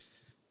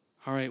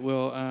All right,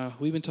 well,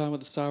 we've been talking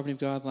about the sovereignty of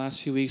God the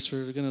last few weeks.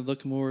 We're going to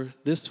look more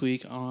this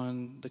week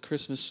on the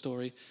Christmas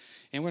story.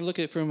 And we're going to look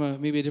at it from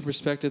maybe a different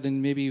perspective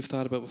than maybe you've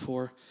thought about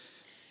before.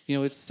 You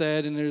know, it's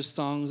said, and there's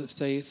songs that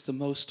say it's the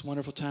most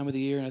wonderful time of the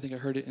year. And I think I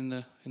heard it in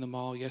the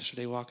mall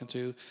yesterday walking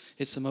through.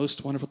 It's the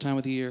most wonderful time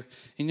of the year.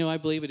 And, you know, I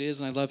believe it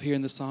is, and I love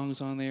hearing the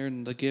songs on there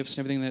and the gifts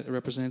and everything that it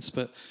represents.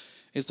 But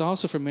it's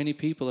also, for many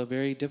people, a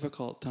very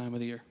difficult time of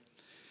the year.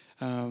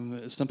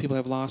 Some people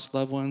have lost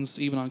loved ones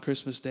even on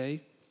Christmas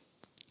Day.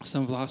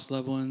 Some have lost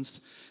loved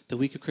ones the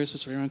week of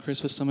Christmas or around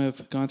Christmas. Some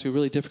have gone through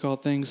really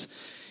difficult things,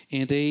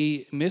 and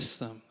they miss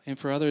them. And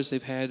for others,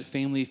 they've had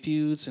family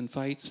feuds and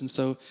fights. And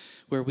so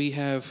where we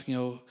have, you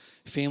know,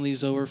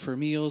 families over for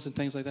meals and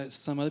things like that,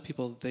 some other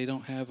people, they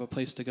don't have a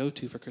place to go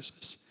to for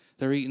Christmas.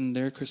 They're eating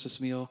their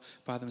Christmas meal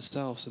by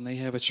themselves, and they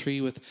have a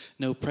tree with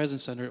no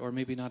presents under it, or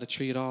maybe not a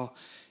tree at all.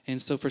 And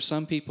so for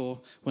some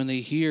people, when they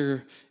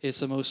hear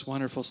it's the most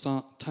wonderful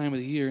time of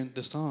the year,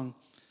 the song,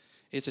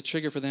 it's a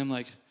trigger for them,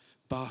 like,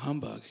 bah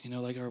humbug, you know,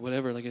 like, or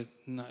whatever, like,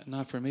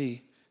 not for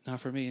me, not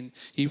for me. And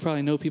you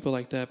probably know people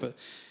like that, but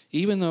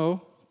even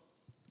though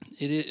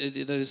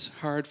it is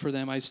hard for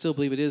them, I still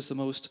believe it is the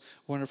most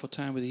wonderful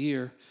time of the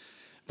year,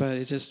 but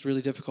it's just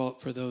really difficult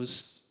for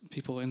those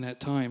people in that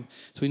time.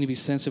 So we need to be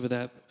sensitive of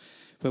that.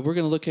 But we're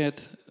going to look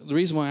at the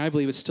reason why I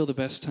believe it's still the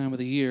best time of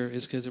the year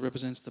is because it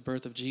represents the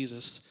birth of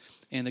Jesus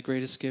and the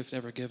greatest gift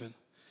ever given.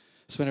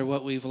 So no matter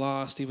what we've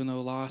lost, even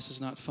though loss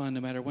is not fun,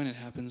 no matter when it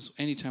happens,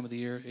 any time of the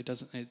year,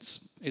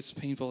 it's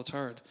painful, it's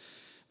hard.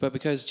 But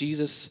because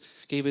Jesus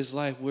gave his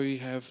life, we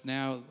have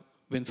now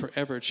been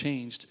forever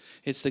changed.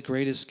 It's the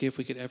greatest gift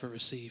we could ever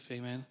receive.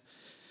 Amen.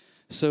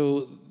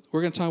 So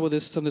we're going to talk about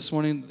this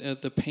morning,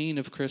 the pain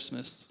of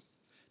Christmas.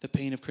 The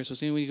pain of Christmas.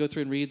 You know, when you go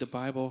through and read the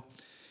Bible,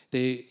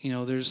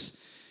 there's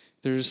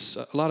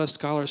a lot of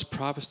scholars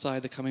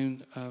prophesied the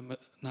coming,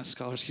 not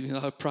scholars, a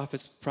lot of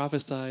prophets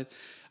prophesied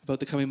about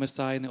the coming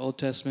Messiah in the Old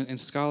Testament, and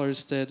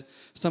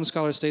some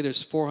scholars say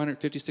there's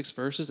 456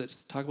 verses that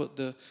talk about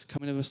the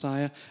coming of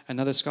Messiah.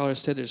 Another scholar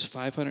said there's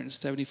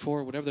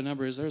 574, whatever the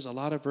number is. There's a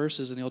lot of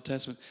verses in the Old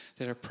Testament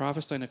that are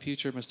prophesying a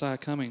future Messiah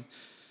coming.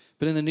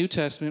 But in the New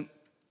Testament,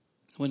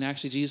 when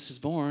actually Jesus is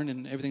born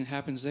and everything that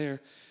happens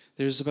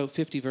there's about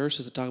 50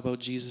 verses that talk about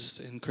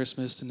Jesus and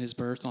Christmas and his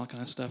birth and all that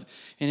kind of stuff.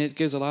 And it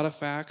gives a lot of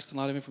facts and a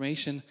lot of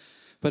information,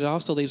 but it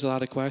also leaves a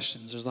lot of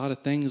questions. There's a lot of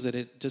things that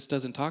it just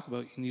doesn't talk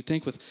about. And you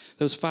think with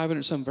those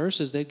 500-some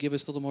verses, they'd give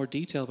us a little more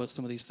detail about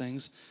some of these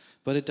things,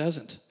 but it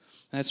doesn't.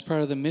 And that's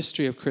part of the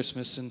mystery of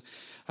Christmas. And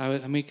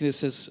I'm making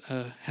this as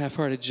a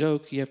half-hearted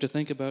joke. You have to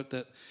think about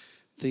that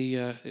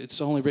it's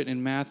only written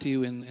in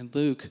Matthew and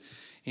Luke,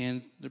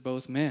 and they're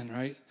both men,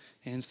 right?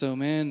 And so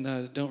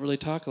men don't really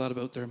talk a lot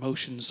about their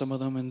emotions, some of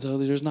them, and so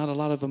there's not a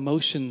lot of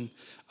emotion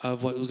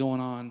of what was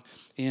going on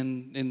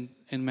in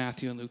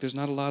Matthew and Luke. There's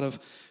not a lot of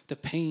the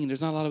pain.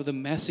 There's not a lot of the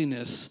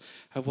messiness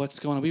of what's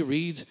going on. We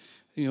read,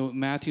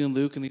 Matthew and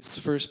Luke and these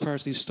first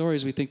parts of these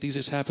stories, we think these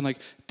just happen like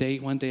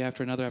one day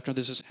after another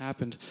this just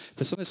happened.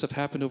 But some of this stuff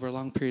happened over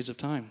long periods of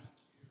time,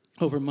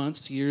 over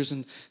months, years,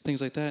 and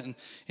things like that.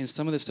 And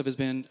some of this stuff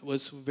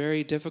was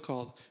very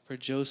difficult for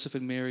Joseph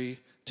and Mary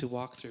to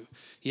walk through.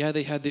 Yeah,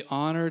 they had the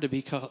honor to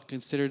be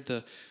considered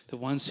the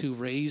ones who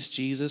raised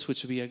Jesus,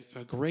 which would be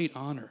a great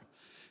honor.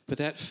 But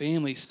that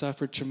family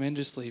suffered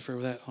tremendously for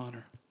that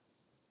honor.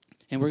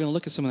 And we're going to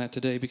look at some of that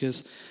today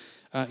because,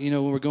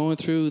 when we're going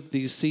through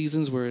these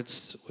seasons where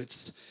it's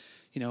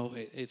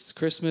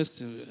Christmas,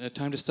 a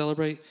time to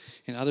celebrate,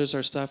 and others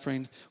are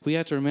suffering, we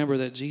have to remember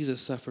that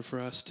Jesus suffered for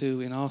us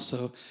too. And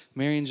also,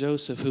 Mary and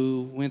Joseph,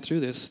 who went through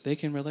this, they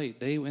can relate.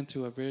 They went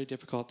through a very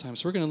difficult time.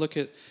 So we're going to look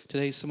at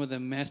today some of the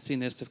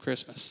messiness of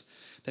Christmas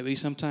that we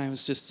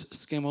sometimes just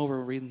skim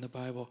over reading the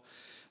Bible.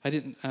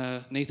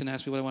 Nathan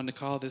asked me what I wanted to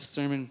call this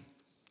sermon.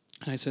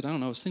 And I said, I don't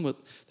know, I was thinking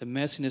about the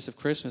messiness of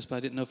Christmas, but I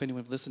didn't know if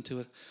anyone would listen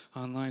to it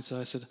online. So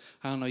I said,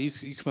 I don't know, you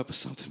come up with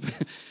something.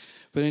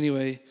 But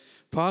anyway,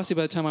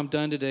 possibly by the time I'm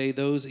done today,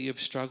 those that you have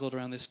struggled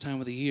around this time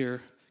of the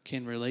year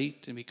can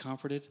relate and be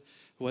comforted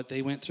what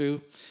they went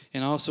through.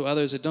 And also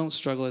others that don't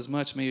struggle as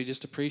much may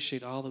just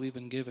appreciate all that we've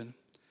been given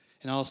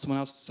and all someone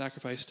else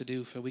sacrificed to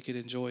do so we could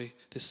enjoy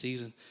this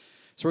season.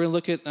 So we're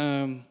going to look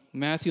at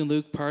Matthew and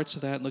Luke, parts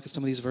of that, and look at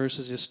some of these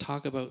verses, just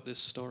talk about this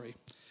story.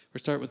 We'll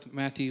start with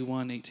Matthew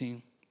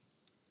 1:18.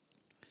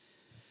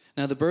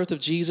 Now the birth of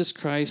Jesus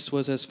Christ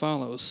was as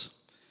follows.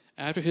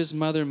 After his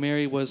mother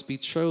Mary was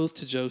betrothed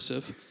to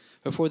Joseph,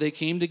 before they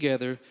came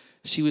together,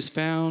 she was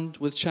found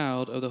with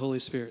child of the Holy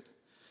Spirit.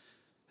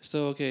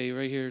 So, okay,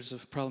 right here is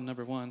problem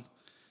number one.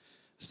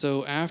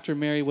 So after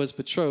Mary was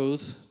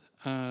betrothed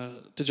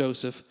to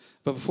Joseph,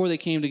 but before they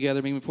came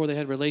together, meaning before they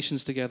had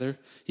relations together,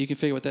 you can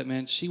figure what that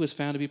meant. She was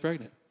found to be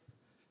pregnant.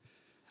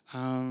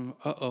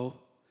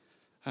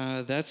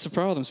 That's the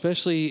problem,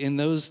 especially in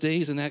those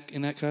days, in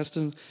that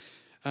custom.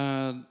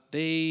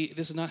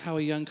 This is not how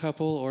a young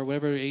couple or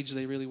whatever age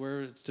they really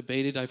were. It's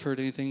debated. I've heard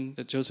anything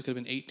that Joseph could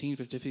have been 18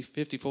 to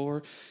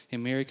 54,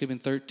 and Mary could have been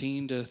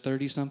 13 to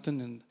 30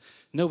 something, and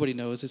nobody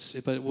knows.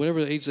 But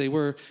whatever age they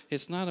were,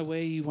 it's not a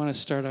way you want to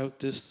start out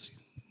this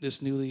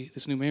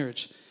new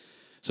marriage.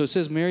 So it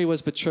says Mary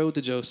was betrothed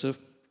to Joseph.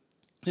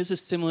 This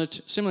is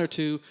similar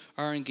to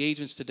our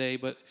engagements today,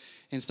 but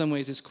in some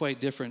ways it's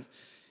quite different.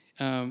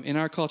 In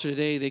our culture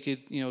today, they could,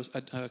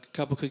 a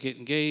couple could get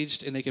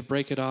engaged and they could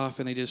break it off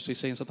and they just be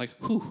saying something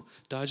like, "Whew,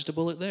 dodged a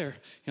bullet there.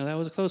 That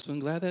was a close one.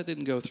 Glad that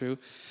didn't go through."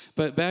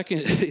 But back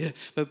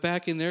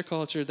in their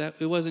culture,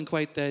 that it wasn't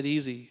quite that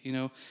easy.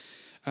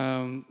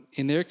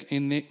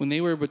 When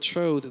they were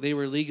betrothed, they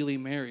were legally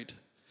married,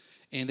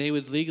 and they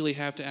would legally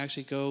have to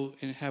actually go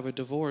and have a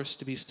divorce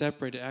to be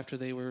separated after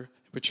they were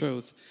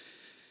betrothed.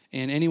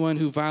 And anyone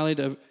who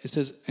violated, it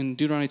says in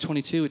Deuteronomy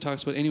 22, it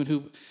talks about anyone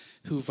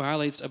who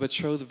violates a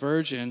betrothed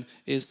virgin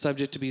is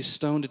subject to be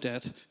stoned to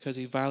death because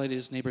he violated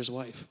his neighbor's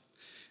wife.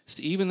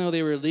 So even though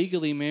they were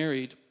legally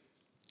married,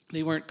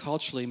 they weren't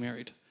culturally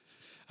married.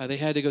 They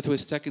had to go through a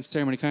second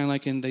ceremony, kind of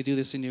like they do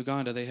this in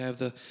Uganda. They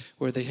have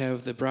where they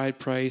have the bride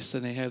price,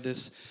 and they have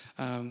this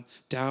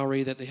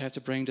dowry that they have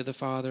to bring to the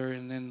father,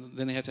 and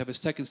then they have to have a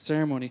second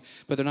ceremony.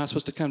 But they're not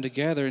supposed to come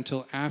together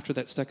until after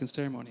that second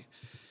ceremony.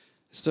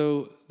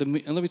 So and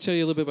let me tell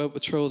you a little bit about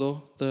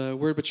betrothal. The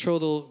word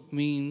betrothal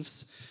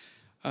means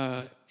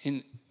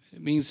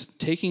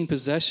taking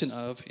possession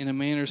of in a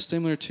manner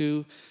similar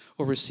to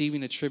or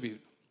receiving a tribute.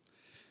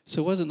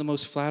 So it wasn't the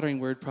most flattering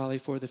word probably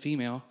for the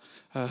female,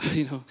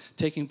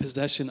 taking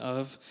possession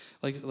of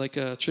like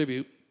a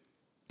tribute.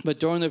 But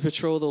during the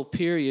betrothal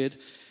period,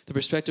 the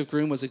prospective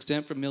groom was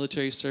exempt from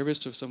military service.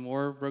 So if some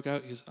war broke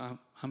out,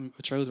 I'm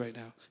betrothed right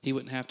now. He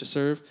wouldn't have to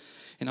serve.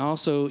 And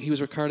also, he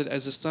was regarded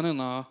as a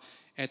son-in-law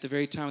at the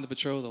very time of the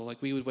betrothal.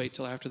 Like, we would wait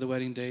till after the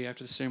wedding day,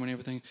 after the ceremony and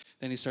everything.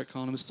 Then you start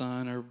calling him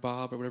son or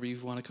Bob or whatever you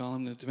want to call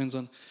him. It depends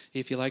on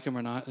if you like him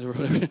or not or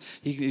whatever. But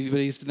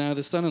he's now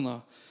the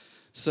son-in-law.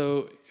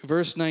 So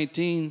verse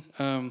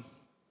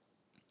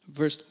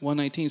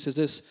 119 says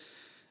this: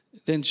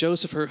 "Then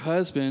Joseph, her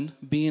husband,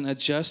 being a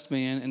just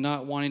man and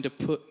not wanting to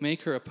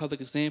make her a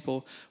public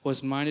example,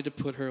 was minded to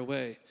put her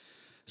away."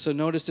 So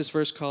notice this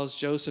verse calls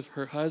Joseph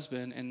her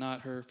husband and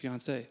not her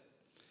fiancé.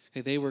 Okay,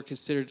 they were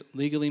considered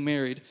legally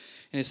married,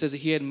 and it says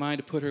that he had in mind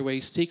to put her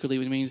away secretly,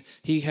 which means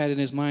he had in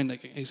his mind,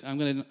 like, I'm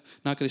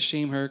not going to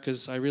shame her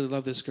because I really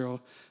love this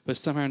girl, but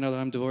somehow or another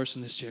I'm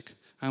divorcing this chick.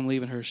 I'm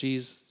leaving her.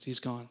 She's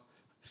gone.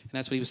 And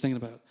that's what he was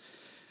thinking about.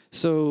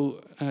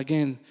 So,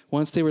 again,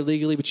 once they were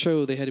legally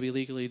betrothed, they had to be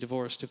legally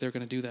divorced if they were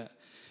going to do that.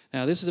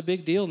 Now, this is a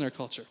big deal in their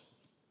culture.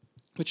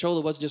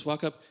 Betrothal wasn't just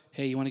walk up,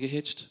 "Hey, you want to get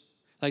hitched?"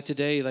 Like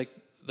today, like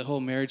the whole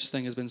marriage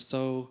thing has been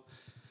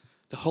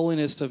the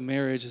holiness of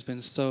marriage has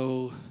been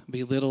so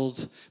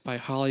belittled by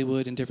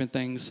Hollywood and different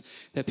things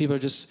that people are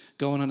just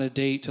going on a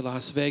date to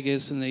Las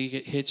Vegas and they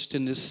get hitched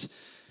in this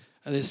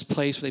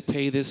place where they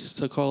pay this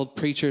so-called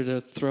preacher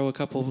to throw a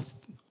couple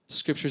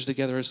scriptures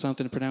together or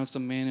something to pronounce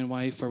them man and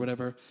wife or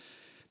whatever.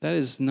 That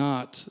is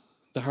not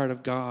the heart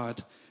of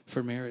God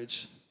for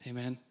marriage.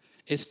 Amen.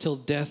 It's till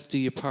death do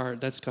you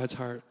part. That's God's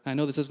heart. I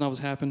know this doesn't always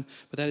happen,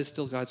 but that is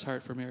still God's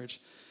heart for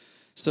marriage.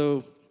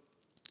 So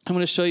I'm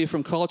going to show you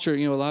from culture,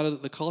 a lot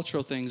of the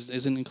cultural things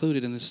isn't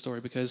included in this story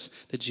because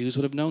the Jews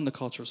would have known the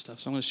cultural stuff.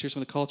 So I'm going to share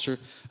some of the culture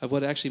of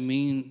what it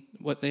actually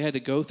what they had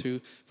to go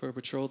through for a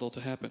betrothal to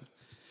happen.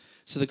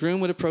 So the groom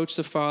would approach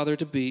the father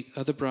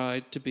of the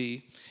bride to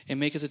be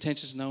and make his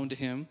intentions known to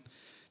him.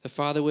 The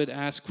father would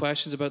ask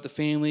questions about the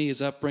family,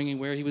 his upbringing,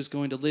 where he was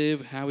going to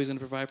live, how he was going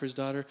to provide for his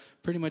daughter.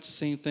 Pretty much the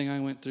same thing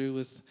I went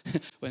through.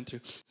 Same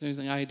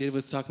thing I did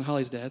with talking to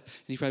Holly's dad,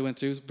 and he probably went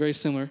through. Very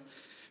similar.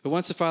 But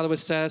once the father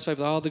was satisfied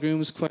with all the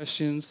groom's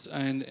questions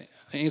and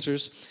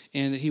answers,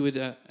 and they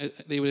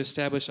would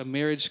establish a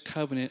marriage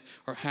covenant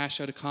or hash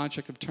out a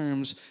contract of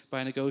terms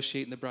by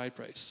negotiating the bride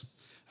price.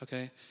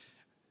 Okay?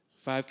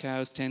 5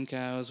 cows, 10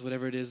 cows,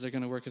 whatever it is, they're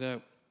going to work it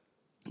out.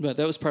 But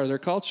that was part of their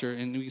culture,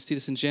 and we can see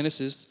this in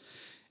Genesis.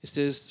 It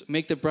says,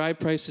 "Make the bride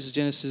price," this is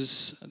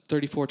Genesis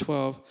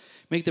 34:12.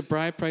 "Make the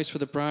bride price for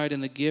the bride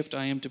and the gift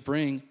I am to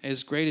bring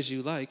as great as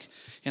you like,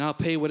 and I'll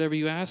pay whatever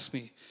you ask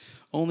me.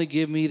 Only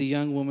give me the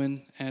young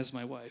woman as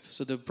my wife."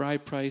 So the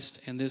bride price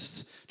and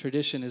this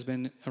tradition has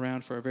been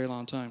around for a very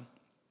long time.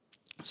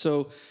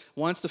 So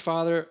once the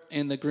father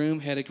and the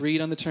groom had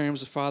agreed on the terms,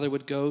 the father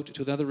would go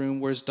to another room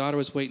where his daughter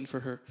was waiting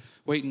to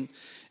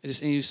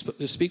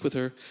speak with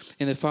her.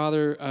 And the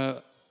father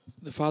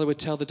would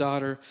tell the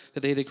daughter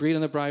that they had agreed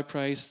on the bride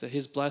price, that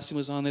his blessing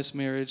was on this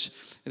marriage,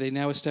 and they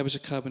now established a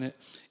covenant,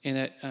 and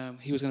that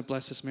he was going to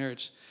bless this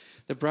marriage.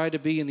 The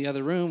bride-to-be in the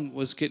other room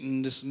was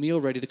getting this meal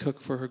ready to cook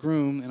for her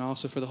groom and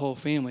also for the whole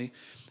family.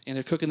 And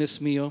they're cooking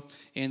this meal,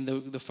 and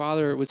the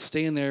father would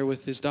stay in there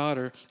with his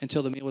daughter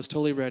until the meal was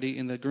totally ready,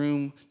 and the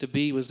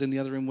groom-to-be was in the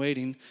other room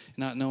waiting,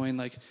 not knowing,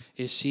 like,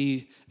 is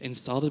she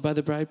insulted by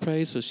the bride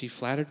price? Is she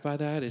flattered by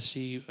that? Is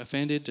she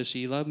offended? Does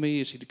she love me?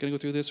 Is she going to go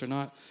through this or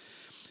not?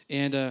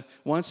 And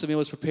once the meal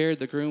was prepared,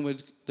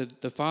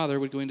 the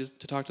father would go in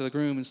to talk to the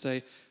groom and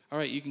say, "All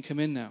right, you can come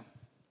in now."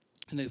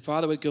 And the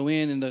father would go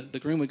in, and the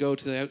groom would go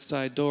to the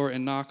outside door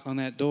and knock on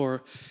that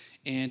door,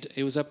 and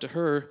it was up to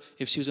her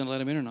if she was going to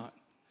let him in or not.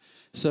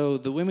 So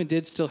the women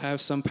did still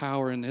have some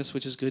power in this,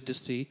 which is good to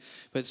see.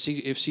 But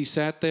if she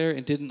sat there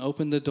and didn't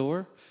open the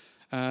door,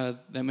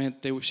 that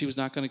meant she was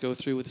not going to go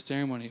through with the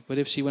ceremony. But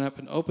if she went up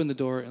and opened the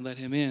door and let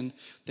him in,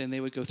 then they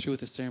would go through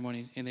with the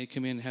ceremony, and they'd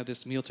come in and have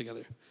this meal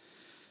together.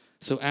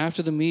 So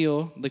after the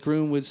meal, the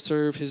groom would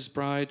serve his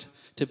bride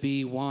to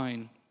be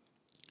wine.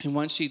 And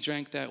once she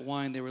drank that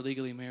wine, they were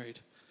legally married.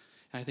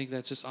 And I think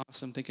that's just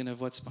awesome, thinking of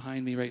what's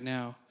behind me right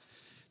now.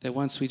 That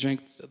once we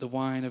drink the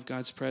wine of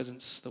God's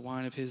presence, the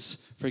wine of his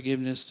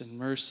forgiveness and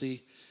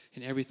mercy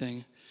and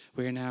everything,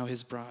 we are now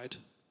his bride.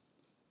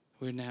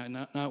 We're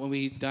now, not when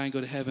we die and go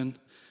to heaven,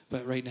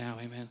 but right now,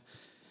 amen.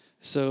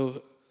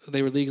 So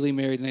they were legally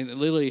married, and they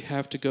literally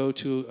have to go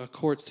to a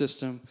court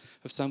system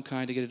of some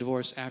kind to get a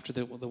divorce after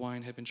the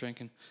wine had been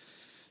drinking.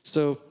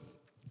 So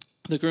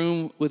the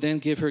groom would then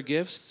give her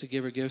gifts,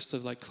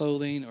 of like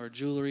clothing or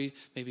jewelry,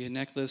 maybe a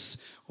necklace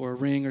or a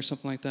ring or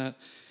something like that.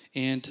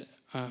 And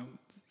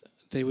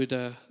they would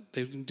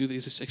do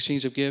this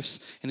exchange of gifts.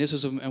 And this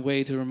was a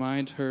way to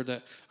remind her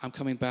that I'm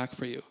coming back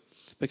for you.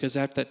 Because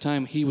at that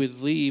time, he would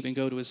leave and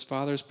go to his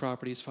father's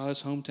property, his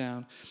father's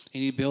hometown,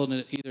 and he'd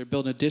either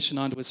build an addition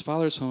onto his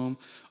father's home,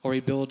 or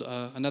he'd build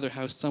another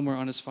house somewhere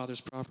on his father's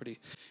property.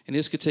 And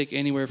this could take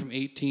anywhere from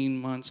 18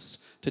 months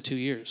to 2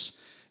 years.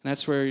 And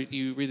that's where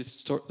you read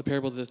the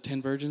parable of the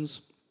 10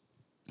 virgins.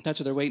 That's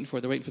what they're waiting for.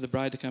 They're waiting for the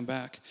bride to come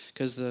back,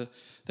 because the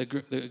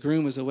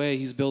groom is away.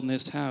 He's building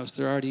this house.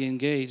 They're already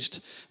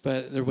engaged,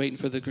 but they're waiting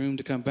for the groom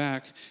to come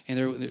back.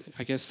 And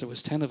I guess there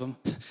was 10 of them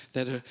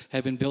that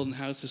had been building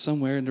houses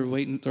somewhere, and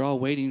they're all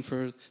waiting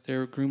for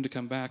their groom to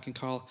come back and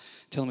tell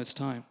them it's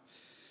time.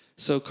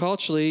 So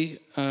culturally,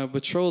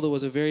 betrothal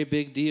was a very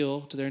big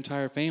deal to their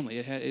entire family.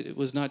 It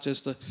was not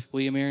just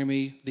will you marry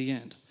me, the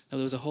end. No,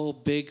 there was a whole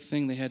big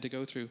thing they had to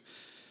go through.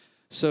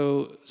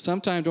 So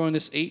sometime during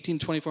this 18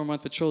 to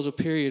 24-month betrothal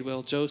period,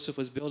 while Joseph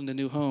was building a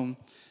new home,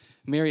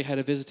 Mary had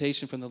a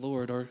visitation from the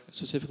Lord, or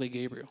specifically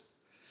Gabriel.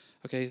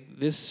 Okay,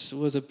 this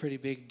was a pretty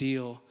big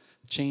deal,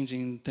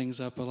 changing things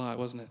up a lot,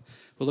 wasn't it?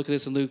 We'll look at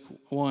this in Luke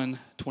 1,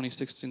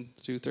 26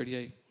 through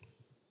 38.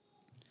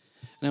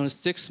 Now in the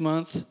 6th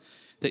month,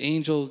 the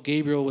angel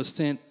Gabriel was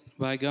sent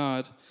by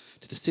God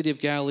to the city of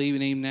Galilee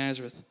named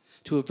Nazareth,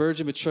 to a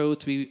virgin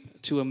betrothed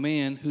to a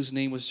man whose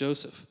name was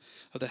Joseph,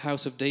 of the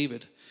house of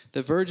David.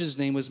 The virgin's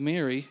name was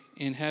Mary,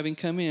 and having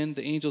come in,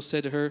 the angel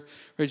said to her,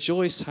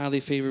 "Rejoice, highly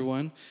favored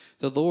one,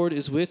 the Lord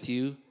is with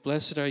you.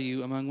 Blessed are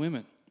you among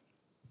women."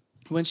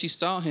 When she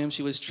saw him,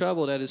 she was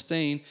troubled at his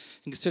saying,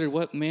 and considered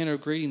what manner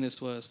of greeting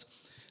this was.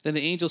 Then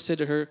the angel said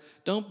to her,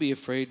 "Don't be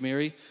afraid,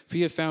 Mary, for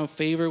you have found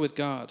favor with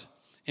God.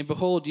 And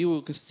behold, you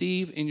will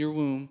conceive in your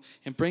womb,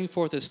 and bring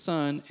forth a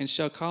son, and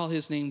shall call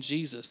his name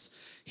Jesus.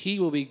 He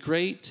will be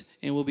great,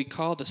 and will be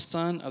called the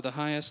Son of the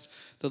Highest.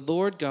 The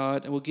Lord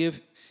God will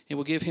give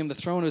him the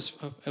throne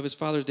of his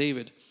father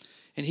David,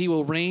 and he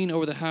will reign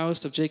over the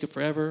house of Jacob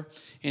forever,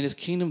 and his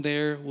kingdom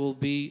there will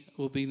be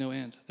no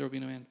end. There will be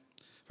no end."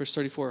 Verse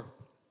 34.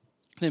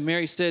 Then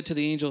Mary said to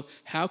the angel,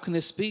 "How can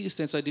this be,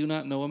 since I do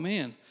not know a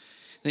man?"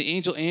 The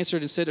angel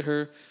answered and said to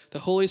her, "The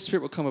Holy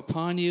Spirit will come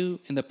upon you,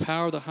 and the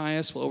power of the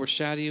Highest will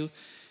overshadow you.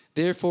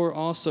 Therefore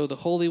also the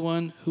Holy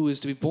One who is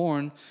to be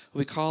born will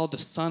be called the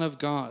Son of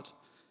God."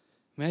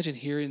 Imagine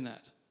hearing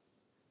that.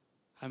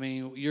 I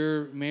mean,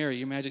 you're Mary.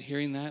 You imagine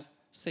hearing that?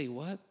 Say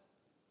what?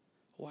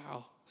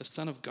 Wow, the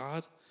Son of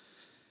God?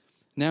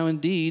 Now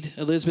indeed,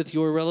 Elizabeth,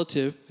 your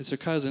relative, is her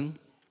cousin,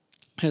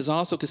 has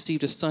also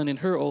conceived a son in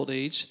her old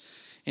age,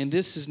 and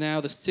this is now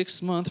the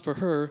 6th month for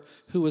her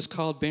who was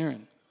called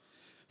barren.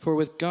 For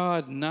with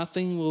God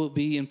nothing will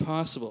be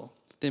impossible.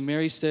 Then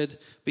Mary said,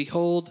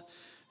 "Behold,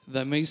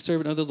 the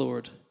maidservant of the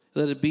Lord,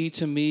 let it be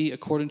to me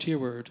according to your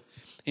word."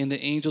 And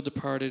the angel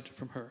departed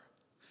from her.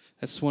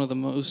 That's one of the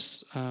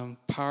most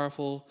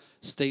powerful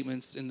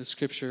statements in the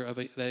scripture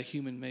that a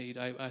human made,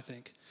 I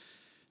think.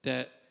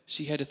 That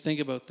she had to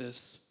think about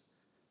this.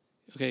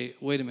 Okay,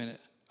 wait a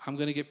minute. I'm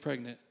going to get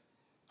pregnant.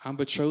 I'm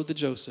betrothed to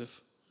Joseph.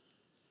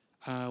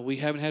 We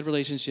haven't had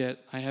relations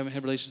yet. I haven't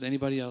had relations with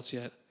anybody else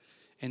yet.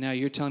 And now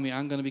you're telling me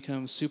I'm going to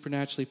become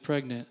supernaturally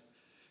pregnant.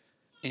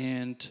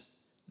 And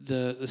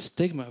the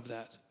stigma of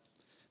that.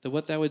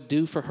 What that would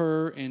do for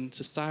her in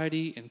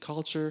society and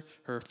culture,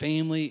 her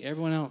family,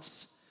 everyone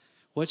else.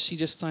 What she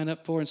just signed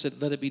up for and said,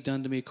 "Let it be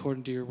done to me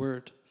according to your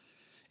word,"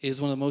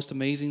 is one of the most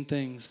amazing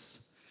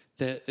things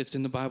that it's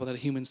in the Bible that a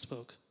human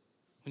spoke,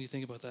 when you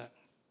think about that.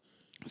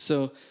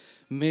 So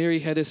Mary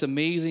had this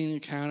amazing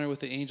encounter with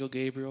the angel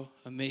Gabriel.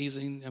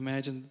 Amazing.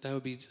 Imagine that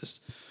would be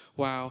just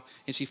wow.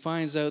 And she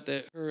finds out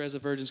that her as a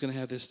virgin is going to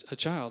have a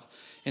child.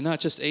 And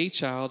not just a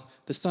child,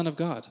 the Son of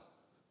God.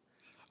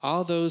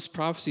 All those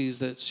prophecies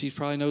that she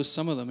probably knows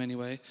some of them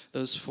anyway,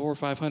 those 400 or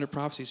 500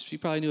 prophecies, she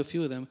probably knew a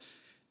few of them.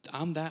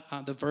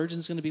 The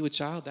virgin's going to be with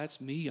child. That's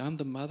me. I'm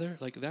the mother.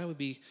 Like, that would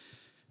be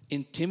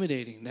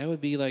intimidating. That would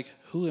be like,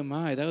 who am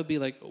I? That would be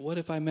like, what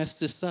if I mess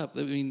this up?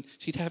 I mean,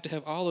 she'd have to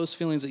have all those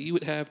feelings that you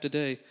would have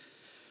today.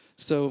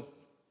 So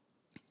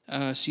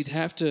she'd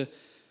have to,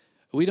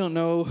 we don't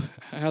know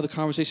how the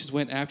conversations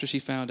went after she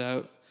found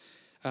out.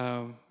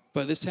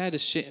 But this had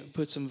to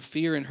put some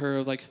fear in her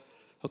of like,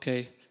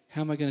 okay,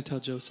 how am I going to tell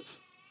Joseph?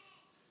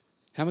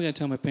 How am I going to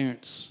tell my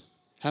parents?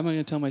 How am I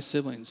going to tell my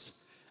siblings?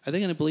 Are they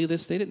going to believe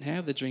this? They didn't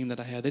have the dream that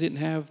I had. They didn't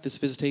have this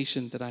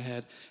visitation that I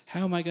had.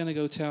 How am I going to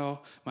go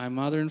tell my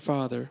mother and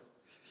father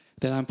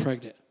that I'm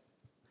pregnant?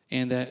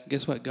 And that,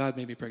 guess what? God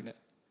made me pregnant.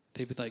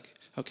 They'd be like,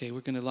 okay,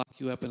 we're going to lock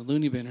you up in a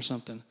loony bin or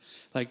something.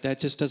 Like, that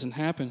just doesn't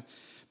happen.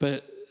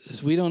 But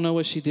we don't know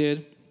what she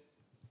did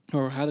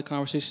or how the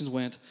conversations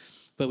went.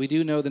 But we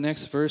do know the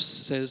next verse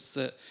says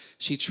that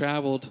she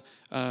traveled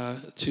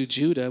to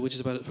Judah, which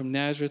is about from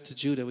Nazareth to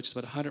Judah, which is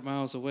about 100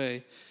 miles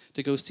away,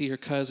 to go see her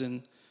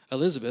cousin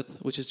Elizabeth,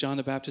 which is John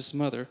the Baptist's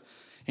mother,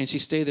 and she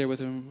stayed there with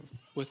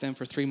them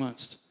for 3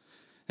 months.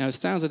 Now, it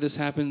sounds like this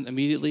happened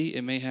immediately.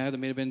 There may have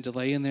been a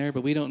delay in there,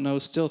 but we don't know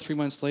still 3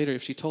 months later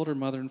if she told her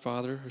mother and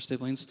father, her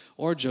siblings,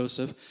 or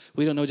Joseph.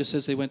 We don't know, just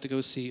as they went to go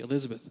see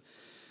Elizabeth.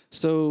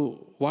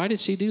 So why did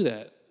she do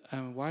that?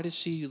 Why did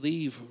she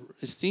leave?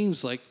 It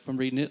seems like, from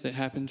reading it, that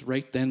happened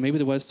right then. Maybe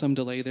there was some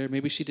delay there.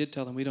 Maybe she did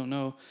tell them. We don't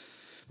know.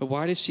 But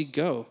why did she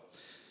go?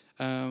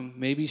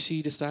 Maybe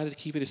she decided to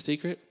keep it a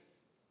secret.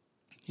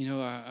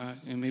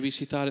 And maybe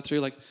she thought it through,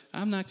 like,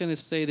 I'm not going to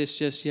say this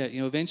just yet.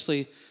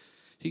 Eventually,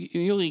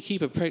 you only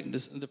keep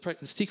the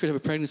secret of a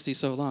pregnancy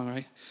so long,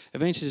 right?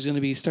 Eventually, there's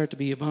going to start to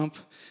be a bump,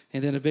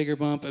 and then a bigger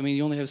bump. I mean,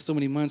 you only have so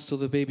many months till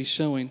the baby's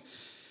showing.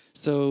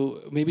 So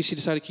maybe she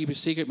decided to keep it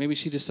secret. Maybe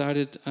she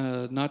decided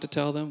not to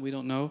tell them. We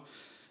don't know.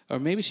 Or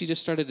maybe she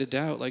just started to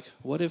doubt, like,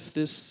 what if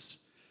this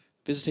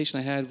visitation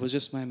I had was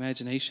just my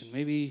imagination?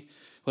 Maybe,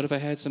 what if I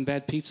had some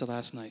bad pizza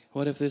last night?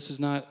 What if this is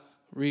not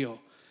real?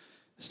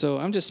 So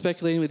I'm just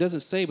speculating. It doesn't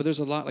say, but there's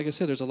a lot, like I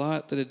said, there's a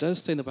lot that it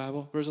does say in the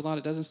Bible. There's a lot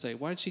it doesn't say.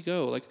 Why did she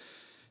go? Like,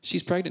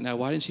 she's pregnant now.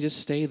 Why didn't she just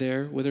stay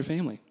there with her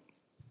family?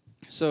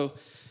 So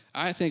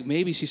I think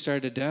maybe she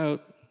started to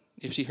doubt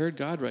if she heard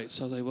God right.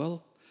 So I was like,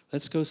 well,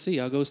 let's go see.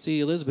 I'll go see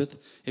Elizabeth.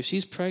 If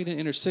she's pregnant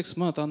in her 6th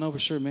month, I'll know for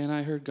sure, man,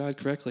 I heard God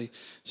correctly.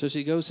 So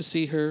she goes to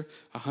see her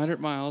 100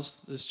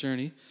 miles this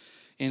journey.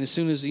 And as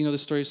soon as, the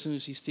story, as soon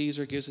as he sees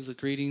her, gives her the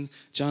greeting,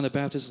 John the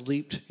Baptist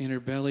leaped in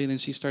her belly. And then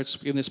she starts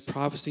giving this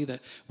prophecy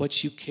that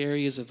what you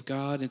carry is of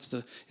God. It's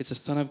the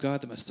Son of God,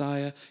 the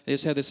Messiah. They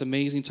just had this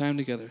amazing time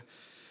together.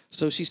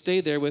 So she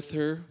stayed there with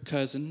her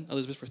cousin,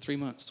 Elizabeth, for 3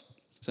 months.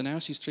 So now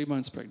she's 3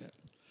 months pregnant.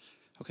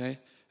 Okay?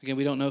 Again,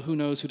 we don't know who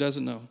knows, who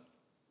doesn't know.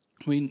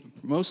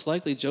 Most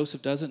likely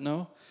Joseph doesn't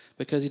know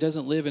because he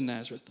doesn't live in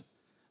Nazareth.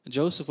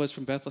 Joseph was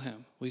from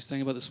Bethlehem. We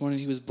sang about this morning.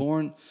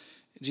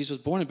 Jesus was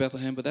born in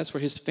Bethlehem, but that's where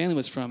his family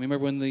was from.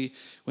 Remember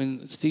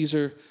when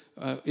Caesar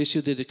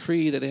issued the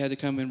decree that they had to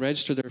come and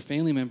register their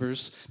family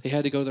members, they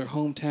had to go to their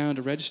hometown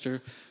to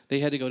register. They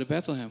had to go to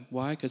Bethlehem.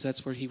 Why? Because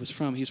that's where he was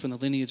from. He's from the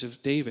lineage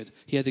of David.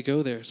 He had to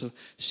go there. So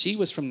she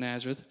was from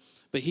Nazareth,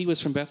 but he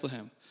was from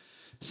Bethlehem.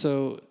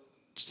 So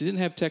she didn't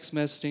have text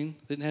messaging,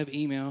 didn't have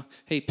email.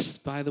 Hey,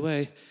 by the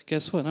way,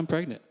 guess what? I'm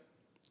pregnant.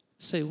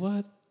 Say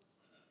what?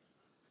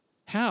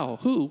 How?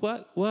 Who?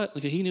 What?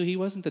 Okay, he knew he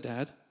wasn't the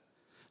dad.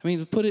 I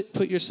mean,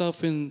 put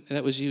yourself in,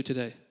 that was you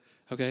today,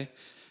 okay?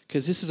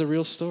 Because this is a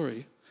real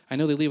story. I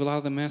know they leave a lot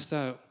of the mess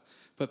out,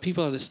 but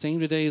people are the same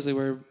today as they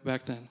were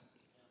back then.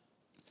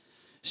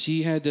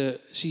 She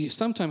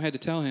sometime had to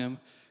tell him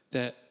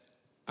that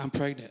I'm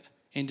pregnant.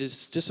 And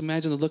just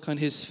imagine the look on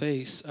his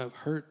face of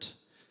hurt,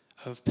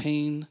 of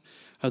pain,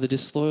 of the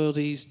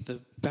disloyalty,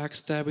 the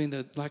backstabbing,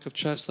 the lack of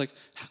trust. Like,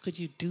 how could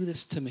you do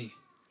this to me?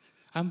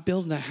 I'm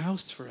building a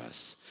house for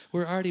us.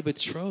 We're already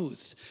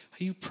betrothed.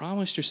 You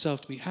promised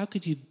yourself to me. How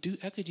could you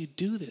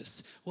do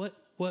this? What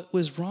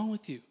was wrong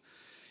with you?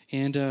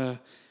 And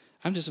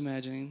I'm just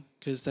imagining,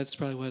 because that's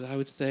probably what I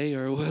would say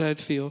or what I'd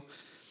feel.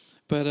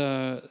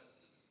 But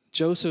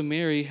Joseph and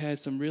Mary had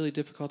some really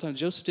difficult times.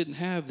 Joseph didn't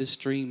have this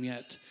dream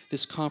yet,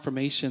 this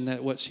confirmation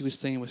that what she was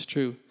saying was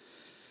true.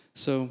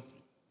 So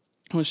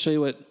I want to show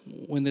you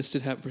when this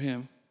did happen for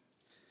him.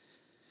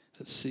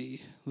 Let's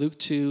see. Luke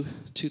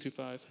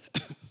 2:2-5.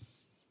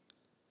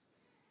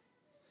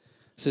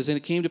 It says, and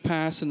it came to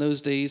pass in those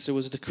days there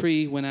was a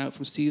decree went out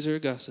from Caesar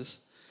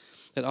Augustus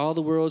that all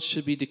the world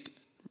should be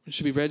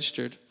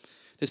registered.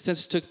 The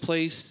census took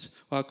place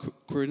while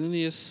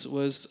Quirinius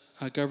was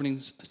governing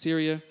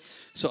Syria,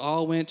 so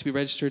all went to be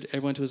registered,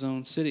 everyone to his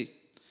own city.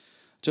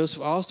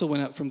 Joseph also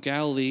went up from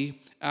Galilee,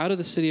 out of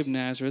the city of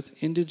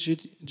Nazareth, into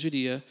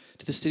Judea,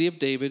 to the city of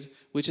David,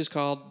 which is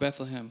called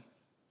Bethlehem,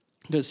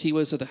 because he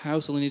was of the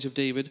house and lineage of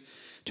David,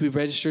 to be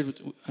registered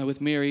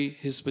with Mary,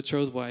 his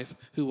betrothed wife,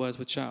 who was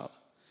with child.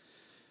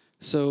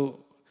 So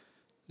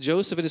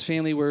Joseph and his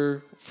family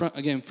were,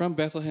 from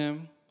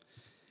Bethlehem,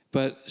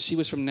 but she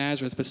was from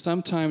Nazareth. But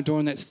sometime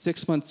during that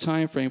 6-month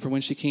time frame from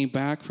when she came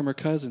back from her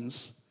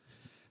cousins,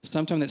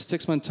 sometime that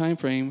 6-month time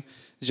frame,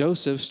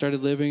 Joseph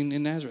started living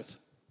in Nazareth.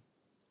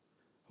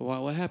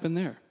 Well, what happened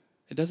there?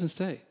 It doesn't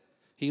say.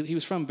 He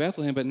was from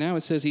Bethlehem, but now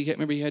it says he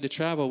had to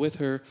travel with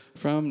her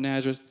from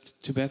Nazareth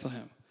to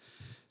Bethlehem.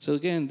 So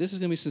again, this is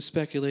going to be some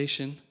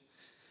speculation,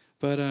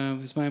 but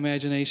it's my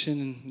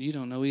imagination, and you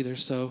don't know either.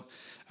 So,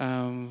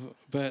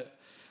 but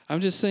I'm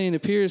just saying, it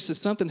appears that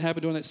something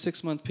happened during that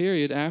 6-month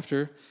period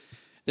after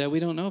that we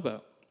don't know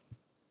about.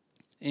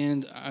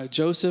 And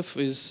Joseph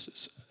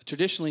is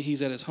traditionally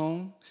he's at his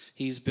home.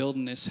 He's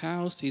building this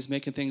house. He's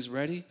making things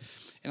ready.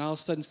 And all of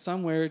a sudden,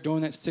 somewhere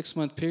during that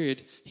 6-month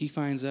period, he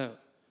finds out.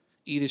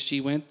 Either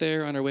she went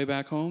there on her way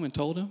back home and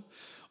told him,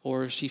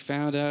 or he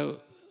found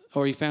out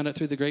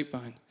through the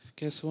grapevine.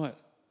 Guess what?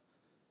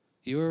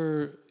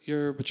 Your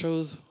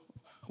betrothed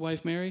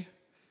wife, Mary,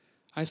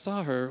 I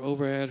saw her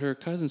over at her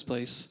cousin's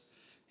place,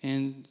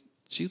 and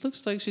she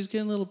looks like she's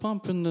getting a little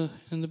bump in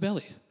the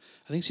belly.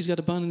 I think she's got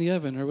a bun in the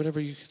oven or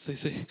whatever they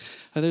say.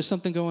 There's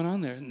something going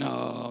on there.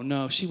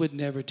 No, she would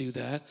never do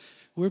that.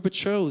 We're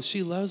betrothed.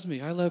 She loves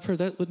me. I love her.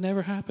 That would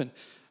never happen.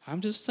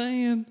 I'm just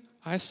saying,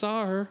 I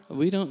saw her.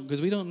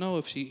 Because we don't know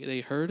if they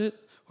heard it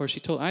or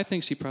she told. I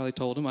think she probably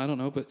told him. I don't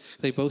know, but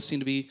they both seem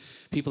to be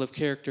people of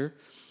character.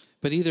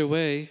 But either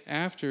way,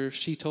 after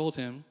she told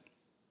him,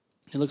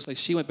 it looks like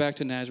she went back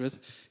to Nazareth.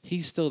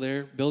 He's still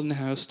there, building a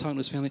house, talking to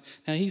his family.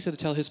 Now he's going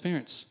to tell his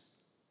parents.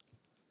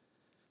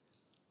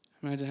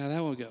 Imagine how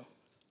that would go.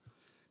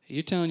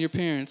 You're telling your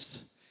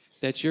parents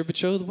that your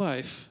betrothed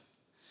wife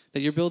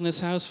that you're building this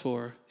house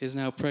for is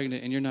now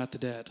pregnant and you're not the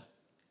dad.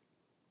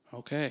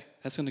 Okay,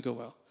 that's going to go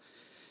well.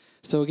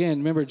 So again,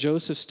 remember,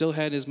 Joseph still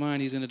had in his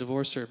mind he's going to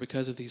divorce her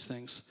because of these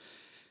things.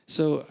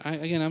 So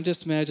I'm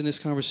just imagining this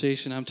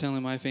conversation. I'm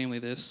telling my family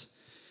this,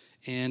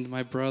 and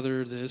my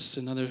brother this,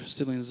 and other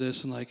siblings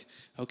this, and like,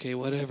 okay,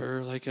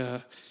 whatever. Like,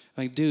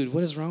 dude,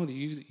 what is wrong with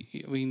you?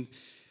 I mean,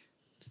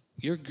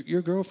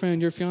 your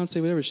girlfriend, your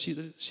fiance, whatever,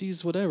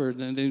 she's whatever.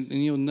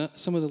 And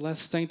some of the less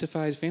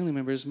sanctified family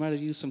members might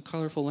have used some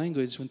colorful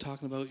language when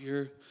talking about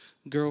your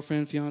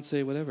girlfriend,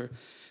 fiance, whatever.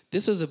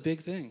 This is a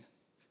big thing.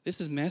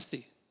 This is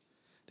messy.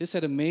 This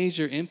had a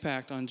major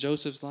impact on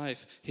Joseph's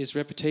life, his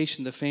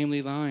reputation, the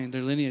family line,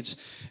 their lineage,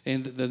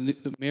 and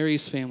the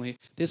Mary's family.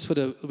 This would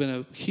have been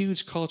a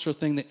huge cultural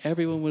thing that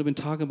everyone would have been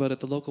talking about at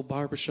the local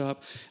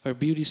barbershop or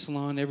beauty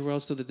salon, everywhere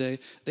else of the day.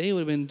 They would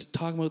have been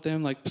talking about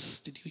them like,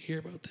 psst, did you hear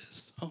about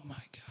this? Oh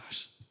my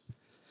gosh.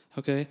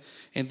 Okay?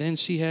 And then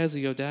she has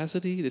the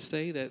audacity to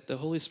say that the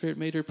Holy Spirit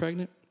made her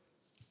pregnant.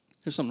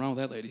 There's something wrong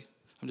with that lady.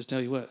 I'm just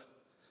telling you what.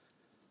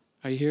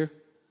 Are you here?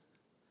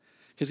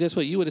 Because guess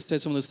what? You would have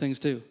said some of those things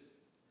too.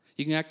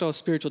 You can act all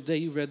spiritual today.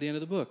 You've read the end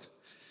of the book.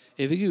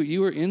 If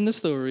you were in the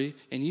story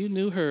and you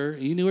knew her,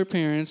 you knew her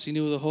parents, you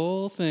knew the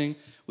whole thing,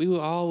 we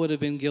all would have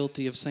been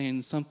guilty of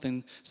saying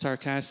something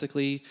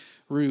sarcastically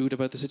rude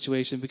about the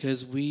situation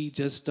because we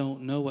just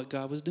don't know what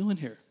God was doing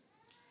here,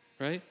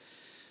 right?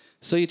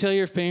 So you tell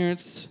your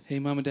parents, hey,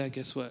 Mom and Dad,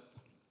 guess what?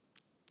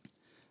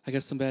 I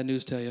got some bad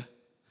news to tell you.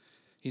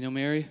 You know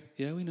Mary?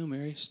 Yeah, we know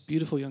Mary. She's a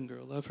beautiful young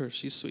girl. Love her.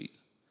 She's sweet.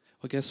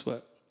 Well, guess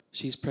what?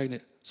 She's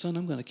pregnant. Son,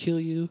 I'm going to kill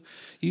you.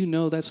 You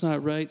know that's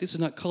not right. This is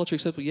not culture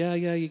acceptable. Yeah,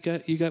 you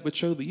got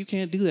betrothed, but you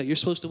can't do that. You're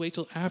supposed to wait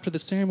till after the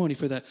ceremony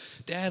for that.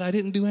 Dad, I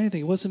didn't do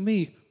anything. It wasn't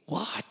me.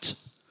 What?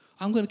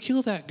 I'm going to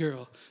kill that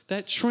girl.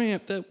 That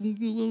tramp, that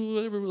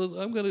whatever.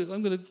 I'm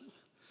going to,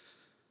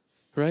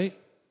 right?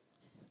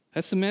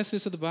 That's the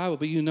message of the Bible,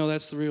 but you know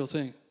that's the real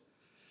thing.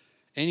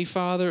 Any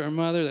father or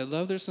mother that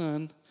love their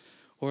son,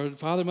 or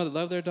father or mother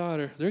love their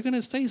daughter, they're going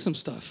to say some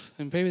stuff.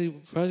 And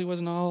probably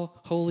wasn't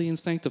all holy and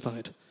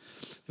sanctified.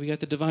 We got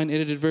the divine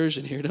edited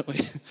version here, don't we?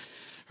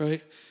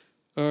 Right?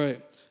 All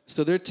right.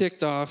 So they're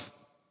ticked off.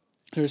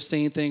 They're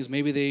saying things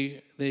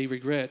maybe they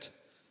regret,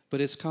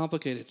 but it's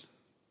complicated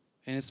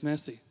and it's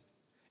messy.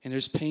 And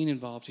there's pain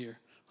involved here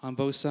on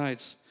both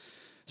sides.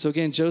 So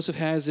again, Joseph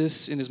has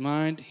this in his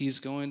mind.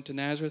 He's going to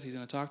Nazareth. He's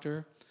going to talk to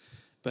her,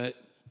 but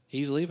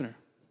he's leaving her.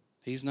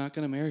 He's not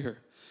going to marry her.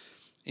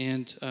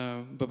 And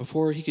but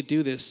before he could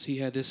do this, he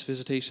had this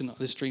visitation,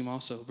 this dream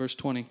also. Verse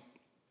 20.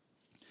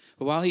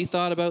 But while he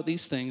thought about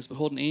these things,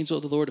 behold, an angel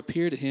of the Lord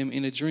appeared to him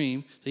in a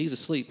dream. So he's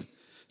asleep,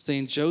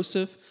 saying,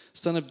 Joseph,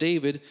 son of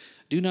David,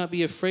 do not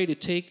be afraid to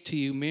take to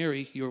you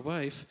Mary, your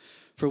wife,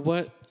 for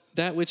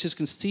that which is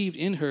conceived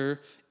in her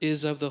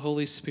is of the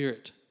Holy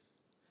Spirit.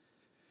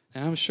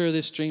 Now I'm sure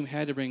this dream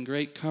had to bring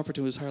great comfort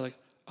to his heart. Like,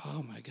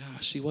 oh my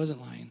gosh, she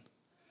wasn't lying.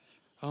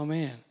 Oh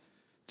man,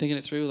 thinking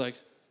it through, like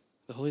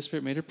the Holy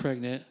Spirit made her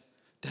pregnant.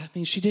 That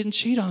means she didn't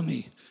cheat on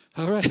me.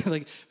 All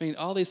right,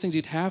 all these things,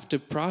 you'd have to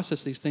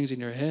process these things in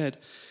your head,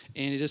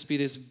 and it'd just be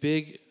this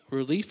big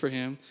relief for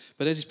him.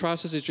 But as he's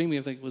processing his dream,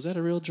 you think, was that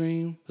a real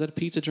dream? Was that a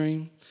pizza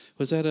dream?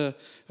 Is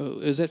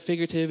that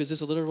figurative? Is this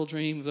a literal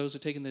dream? Those who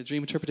are taking the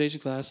dream interpretation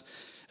class,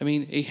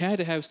 he had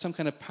to have some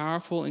kind of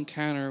powerful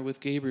encounter with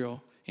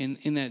Gabriel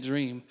in that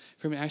dream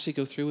for him to actually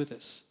go through with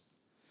this.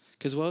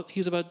 Because what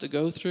he's about to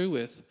go through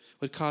with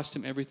would cost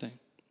him everything.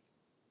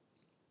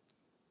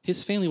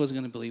 His family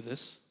wasn't going to believe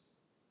this.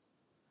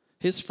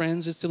 His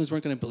friends, his siblings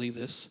weren't going to believe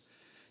this.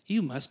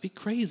 You must be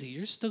crazy.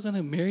 You're still going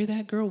to marry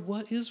that girl?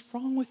 What is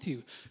wrong with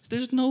you?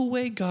 There's no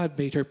way God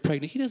made her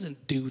pregnant. He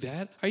doesn't do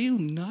that. Are you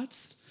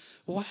nuts?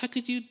 Why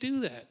could you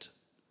do that?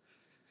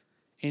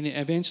 And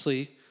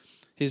eventually,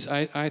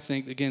 I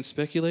think, again,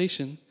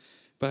 speculation,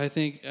 but I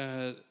think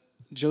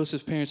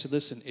Joseph's parents said,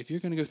 listen, if you're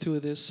going to go through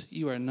with this,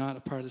 you are not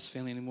a part of this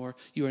family anymore.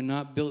 You are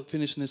not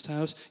finishing this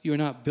house. You are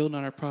not building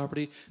on our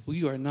property.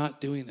 You are not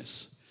doing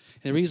this.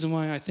 And the reason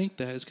why I think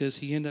that is because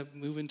he ended up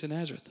moving to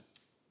Nazareth.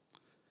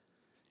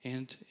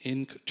 And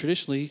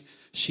traditionally,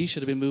 she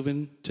should have been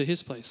moving to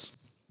his place.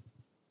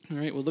 All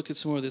right, we'll look at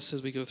some more of this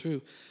as we go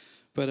through.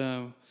 But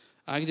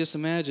I can just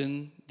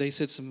imagine they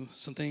said some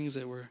things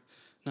that were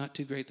not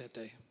too great that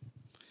day.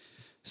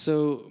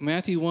 So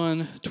Matthew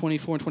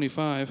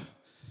 1:24-25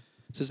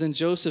 says, Then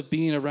Joseph,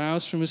 being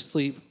aroused from his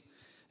sleep,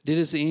 did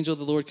as the angel of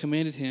the Lord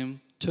commanded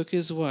him, took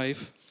his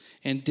wife,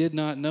 and did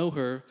not know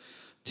her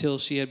till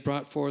she had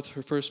brought forth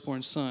her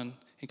firstborn son,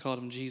 and called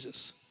him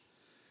Jesus.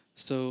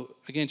 So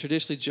again,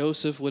 traditionally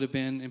Joseph would have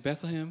been in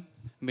Bethlehem,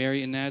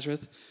 Mary in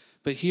Nazareth,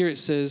 but here it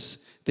says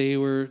they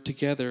were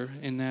together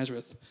in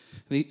Nazareth.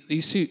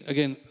 These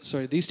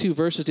two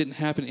verses didn't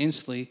happen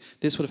instantly.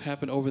 This would have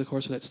happened over the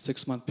course of that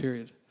 6-month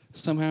period.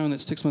 Somehow in that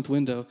 6-month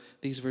window,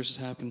 these verses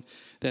happened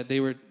that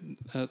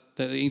that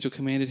the angel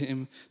commanded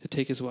him to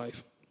take his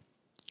wife.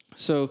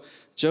 So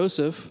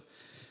Joseph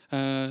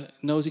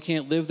knows he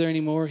can't live there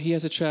anymore. He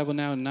has to travel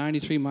now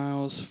 93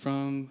 miles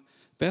from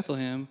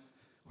Bethlehem,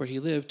 where he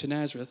lived, to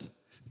Nazareth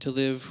to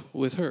live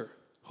with her,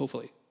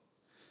 hopefully.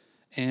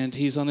 And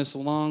he's on this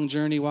long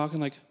journey walking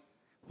like,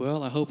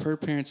 well, I hope her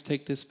parents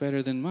take this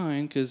better than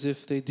mine, because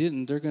if they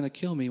didn't, they're going to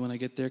kill me when I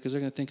get there, because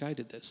they're going to think I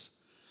did this.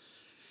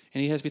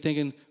 And he has to be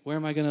thinking, where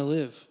am I going to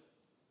live?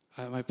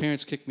 My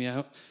parents kicked me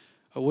out.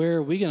 Where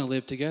are we going to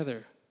live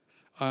together?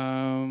 What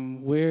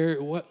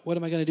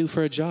am I going to do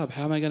for a job?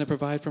 How am I going to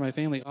provide for my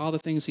family? All the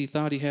things he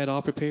thought he had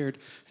all prepared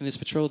in this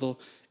betrothal,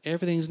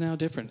 everything's now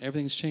different.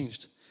 Everything's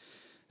changed.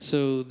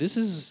 So this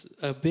is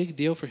a big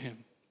deal for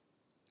him.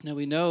 Now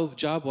we know,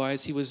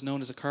 job-wise, he was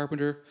known as a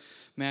carpenter.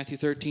 Matthew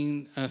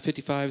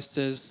 13:55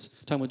 says,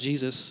 talking about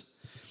Jesus,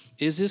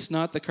 Is this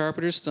not the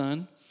carpenter's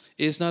son?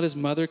 Is not his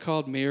mother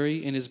called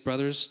Mary, and his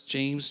brothers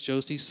James,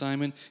 Joseph,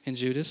 Simon, and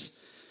Judas?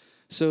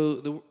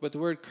 So but the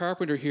word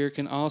carpenter here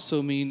can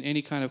also mean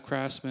any kind of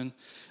craftsman,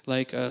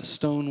 like a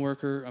stone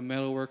worker, a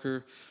metal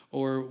worker,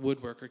 or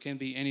woodworker. It can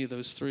be any of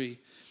those three.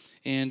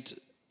 And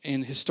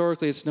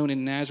historically, it's known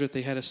in Nazareth,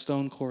 they had a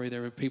stone quarry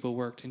there where people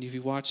worked. And if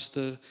you watch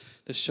the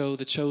show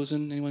The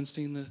Chosen, anyone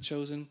seen The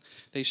Chosen?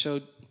 They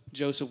showed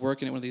Joseph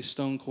working at one of these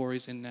stone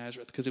quarries in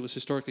Nazareth because it was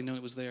historically known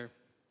it was there.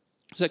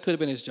 So that could have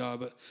been his job.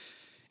 But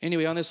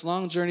anyway, on this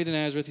long journey to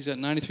Nazareth, he's got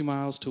 93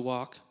 miles to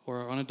walk,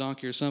 or on a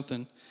donkey or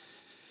something.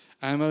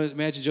 I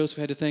imagine Joseph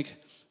had to think,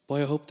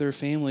 boy, I hope their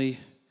family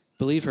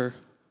believe her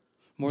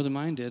more than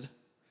mine did.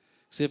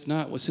 Because if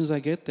not, as soon as I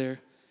get there,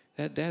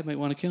 that dad might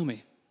want to kill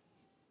me.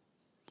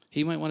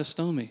 He might want to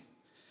stone me.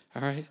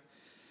 All right?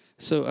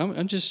 So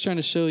I'm just trying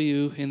to show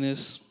you in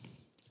this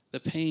the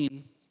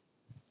pain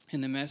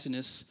and the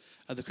messiness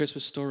of the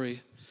Christmas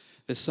story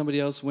that somebody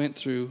else went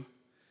through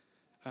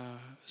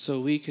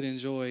so we could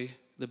enjoy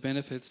the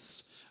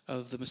benefits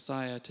of the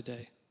Messiah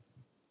today.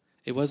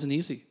 It wasn't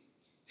easy.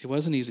 It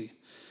wasn't easy.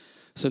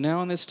 So now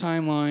on this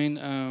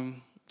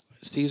timeline,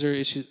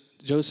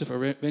 Joseph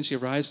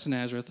eventually arrives to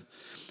Nazareth,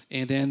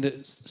 and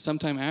then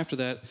sometime after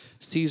that,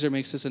 Caesar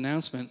makes this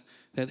announcement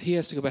that he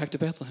has to go back to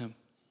Bethlehem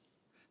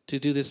to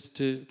do this,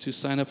 to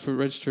sign up for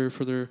register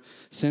for their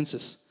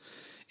census.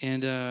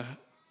 And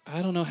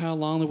I don't know how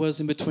long there was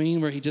in between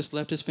where he just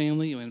left his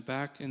family, went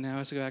back, and now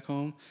has to go back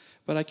home.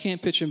 But I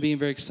can't picture him being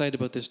very excited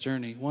about this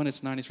journey. One,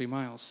 it's 93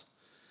 miles.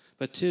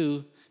 But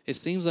two, it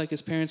seems like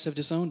his parents have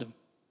disowned him.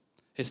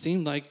 It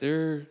seemed like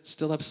they're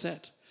still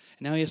upset.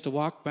 And now he has to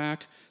walk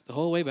back the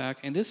whole way back,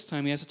 and this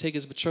time he has to take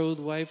his betrothed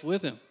wife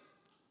with him.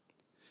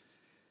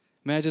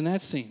 Imagine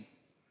that scene.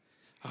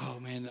 Oh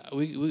man,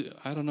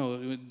 I don't know.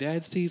 When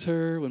dad sees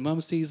her, when mom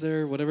sees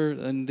her, whatever,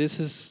 and this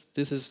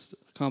is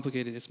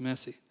complicated. It's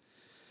messy.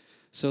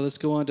 So let's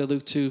go on to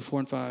Luke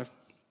 2:4-5.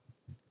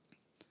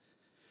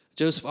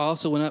 Joseph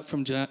also went up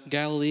from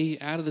Galilee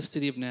out of the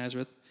city of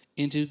Nazareth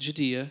into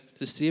Judea,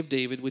 the city of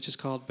David, which is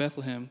called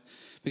Bethlehem,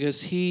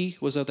 because he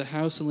was of the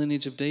house and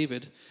lineage of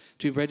David,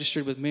 to be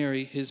registered with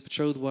Mary, his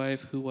betrothed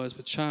wife, who was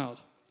with child.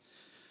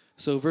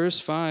 So verse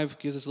 5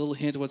 gives us a little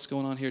hint of what's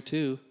going on here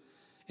too.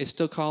 It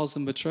still calls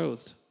them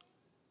betrothed.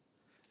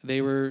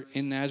 They were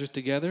in Nazareth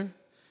together.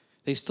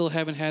 They still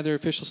haven't had their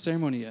official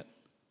ceremony yet.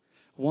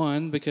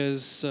 One,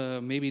 because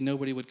maybe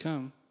nobody would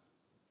come.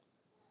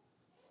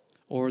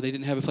 Or they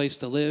didn't have a place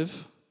to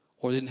live.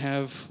 Or didn't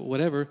have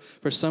whatever.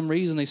 For some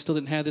reason, they still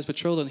didn't have this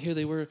betrothal. And here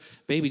they were,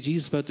 baby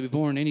Jesus about to be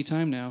born any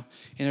time now.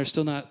 And they're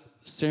still not,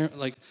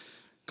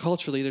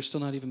 culturally, they're still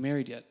not even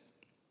married yet.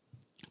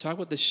 Talk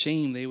about the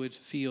shame they would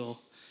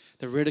feel,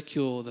 the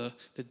ridicule, the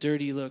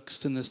dirty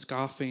looks and the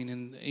scoffing,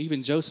 and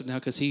even Joseph now,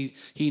 because he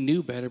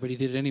knew better, but he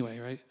did it anyway,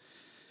 right?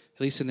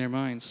 At least in their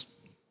minds.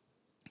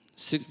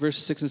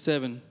 Verses 6 and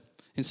 7.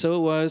 And so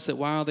it was that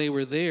while they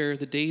were there,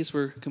 the days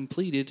were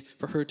completed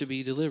for her to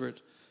be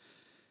delivered.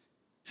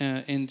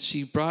 And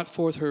she brought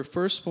forth her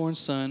firstborn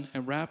son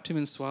and wrapped him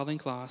in swaddling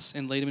cloths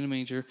and laid him in a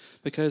manger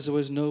because there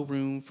was no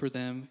room for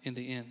them in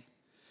the inn.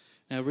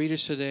 Now,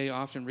 readers today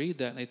often read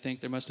that and they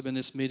think there must have been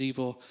this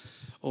medieval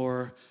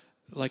or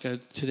like a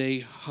today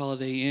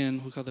Holiday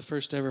Inn, we call the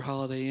first ever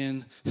Holiday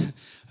Inn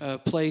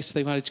place.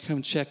 They wanted to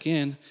come check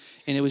in,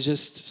 and it was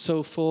just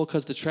so full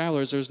because the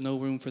travelers, there was no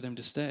room for them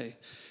to stay.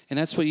 And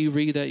that's what you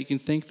read that, you can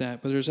think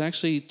that. But there's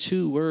actually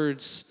two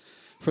words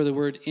for the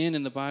word inn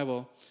in the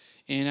Bible.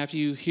 And after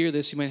you hear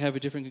this, you might have a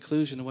different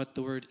conclusion of what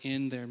the word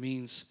in there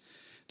means.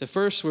 The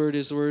first word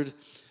is the word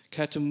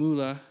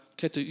ketuula,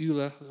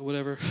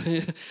 whatever.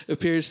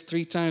 appears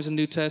 3 times in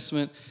the New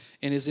Testament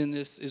and is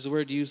the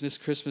word used in this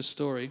Christmas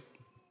story.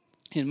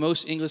 In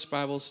most English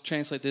Bibles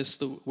translate this,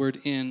 the word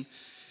in,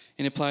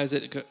 and implies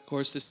that, of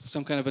course, this is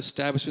some kind of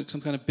establishment,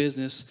 some kind of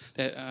business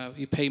that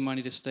you pay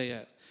money to stay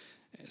at.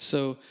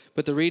 So,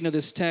 but the reading of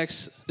this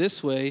text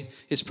this way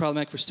is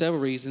problematic for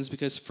several reasons,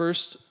 because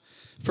first,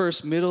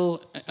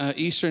 Middle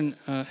Eastern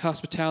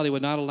hospitality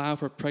would not allow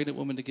for a pregnant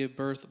woman to give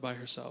birth by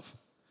herself.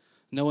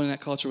 No one in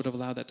that culture would have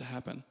allowed that to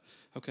happen.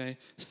 Okay.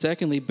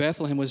 Secondly,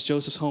 Bethlehem was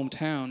Joseph's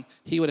hometown.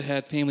 He would have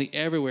had family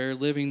everywhere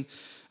living.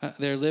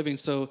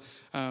 So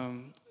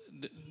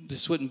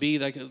this wouldn't be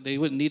like they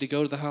wouldn't need to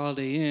go to the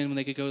Holiday Inn when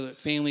they could go to their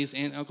families,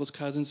 aunt, uncles,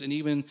 cousins, and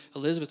even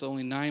Elizabeth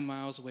only 9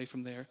 miles away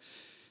from there.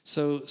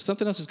 So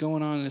something else is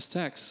going on in this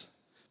text,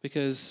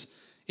 because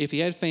if he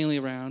had family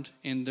around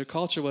and their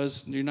culture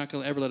was you're not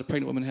going to ever let a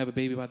pregnant woman have a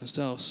baby by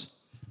themselves,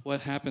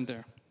 what happened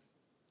there?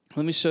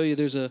 Let me show you.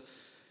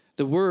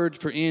 The word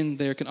for in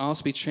there can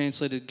also be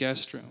translated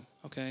guest room.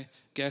 Okay,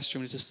 guest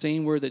room. It's the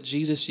same word that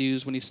Jesus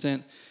used when he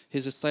sent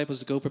his disciples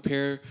to go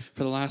prepare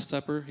for the Last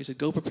Supper. He said,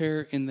 "Go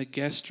prepare in the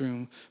guest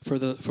room for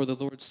the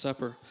Lord's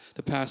Supper,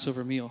 the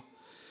Passover meal."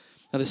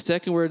 Now, the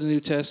second word in the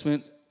New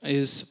Testament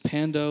is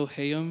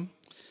pandoheum,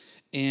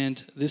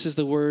 and this is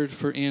the word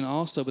for in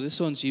also. But this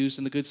one's used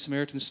in the Good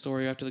Samaritan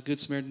story. After the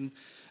Good Samaritan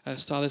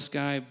saw this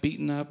guy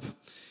beaten up,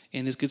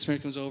 and his Good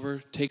Samaritan comes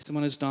over, takes him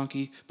on his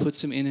donkey,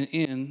 puts him in an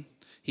inn.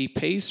 He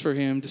pays for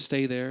him to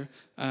stay there.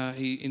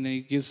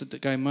 He gives the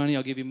guy money.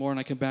 "I'll give you more, and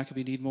I come back if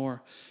you need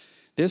more."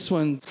 This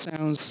one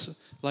sounds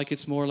like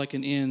it's more like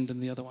an inn than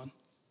the other one.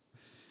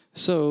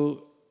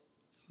 So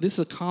this is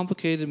a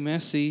complicated,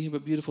 messy,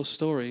 but beautiful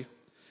story.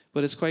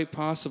 But it's quite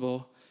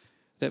possible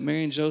that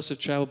Mary and Joseph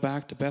traveled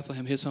back to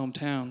Bethlehem, his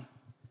hometown.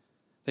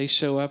 They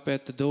show up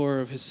at the door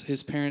of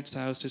his parents'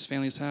 house, his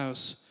family's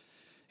house,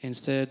 and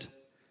said,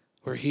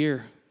 "We're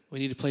here. We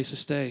need a place to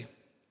stay."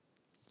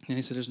 And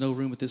he said, "There's no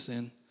room at this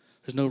inn.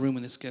 There's no room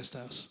in this guest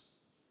house.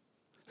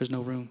 There's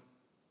no room.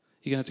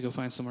 You're going to have to go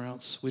find somewhere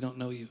else. We don't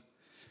know you."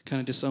 Kind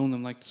of disown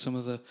them like some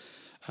of the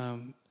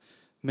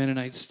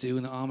Mennonites do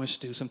and the Amish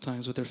do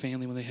sometimes with their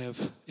family when they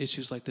have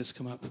issues like this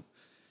come up.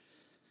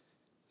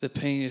 The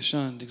pain is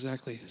shunned,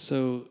 exactly.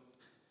 So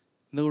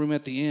no room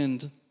at the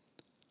end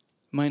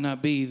might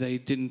not be they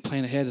didn't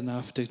plan ahead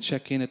enough to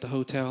check in at the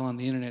hotel on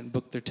the internet and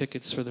book their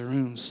tickets for their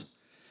rooms.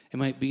 It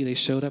might be they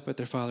showed up at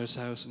their father's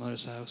house,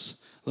 mother's house,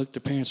 looked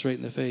their parents right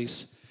in the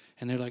face,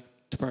 and they're like,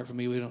 "Depart from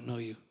me, we don't know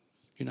you.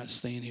 You're not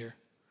staying here.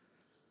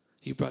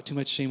 You brought too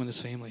much shame on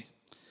this family."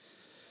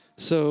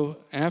 So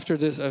after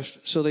this,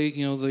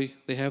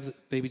 they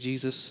have baby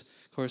Jesus.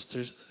 Of course,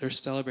 they're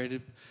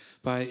celebrated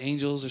by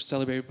angels. They're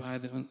celebrated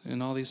by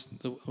and all these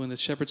when the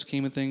shepherds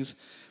came and things.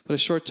 But a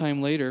short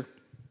time later,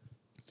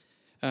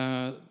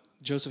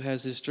 Joseph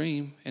has this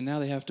dream, and now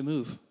they have to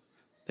move.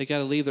 They got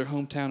to leave their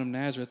hometown of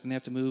Nazareth, and they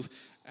have to move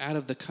out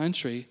of the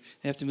country.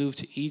 They have to move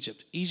to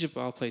Egypt. Egypt,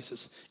 of all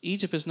places.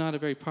 Egypt is not a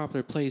very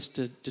popular place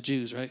to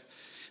Jews, right?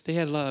 They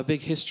had a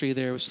big history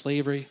there with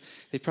slavery.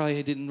 They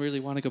probably didn't really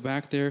want to go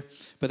back there,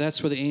 but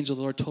that's where the angel of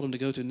the Lord told him to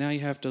go to. Now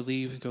you have to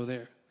leave and go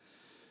there.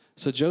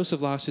 So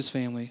Joseph lost his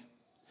family.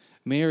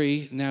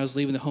 Mary now is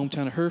leaving the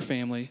hometown of her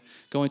family,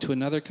 going to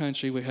another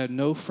country where had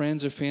no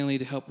friends or family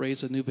to help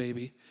raise a new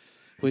baby,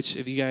 which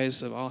if you guys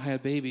have all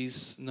had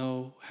babies,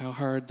 know how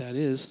hard that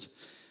is.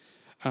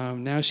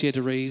 Now she had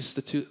to raise,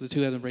 the two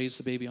had to raise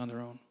the baby on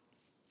their own.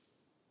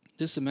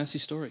 This is a messy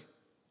story.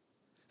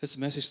 It's a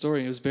messy story.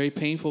 And it was very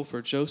painful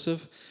for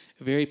Joseph,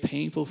 very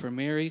painful for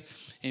Mary,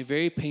 and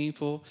very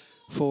painful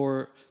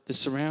for the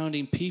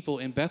surrounding people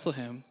in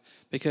Bethlehem.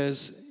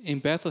 Because in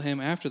Bethlehem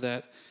after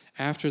that,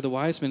 after the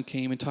wise men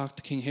came and talked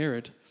to King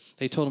Herod,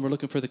 they told him, "We're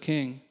looking for the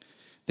king."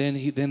 Then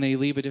they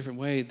leave a different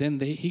way. Then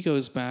he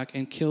goes back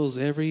and kills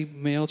every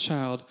male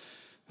child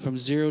from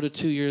 0 to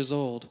 2 years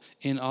old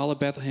in all of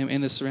Bethlehem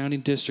and the surrounding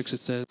districts, it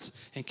says,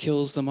 and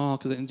kills them all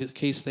in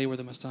case they were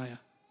the Messiah.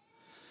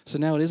 So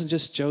now it isn't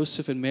just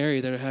Joseph and Mary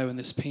that are having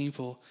this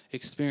painful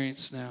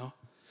experience now.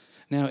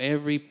 Now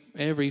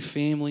every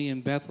family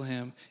in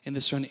Bethlehem in the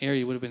surrounding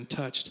area would have been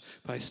touched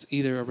by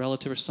either a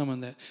relative or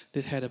someone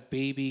that had a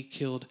baby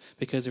killed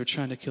because they were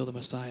trying to kill the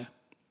Messiah.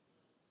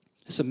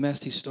 It's a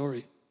messy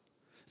story.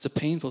 It's a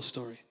painful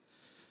story.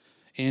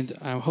 And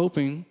I'm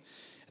hoping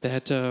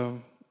that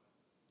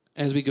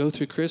as we go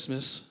through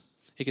Christmas,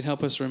 it can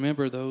help us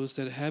remember those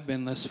that have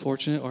been less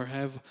fortunate or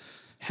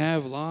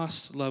have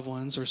lost loved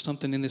ones or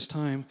something in this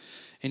time.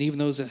 And even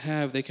those that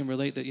have, they can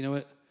relate that, you know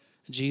what,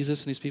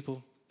 Jesus and these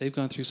people, they've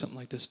gone through something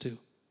like this too.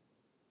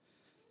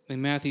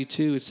 In Matthew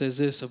 2, it says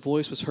this: "A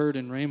voice was heard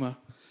in Ramah,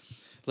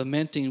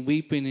 lamenting,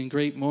 weeping in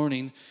great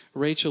mourning.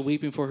 Rachel,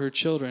 weeping for her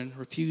children,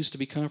 refused to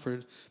be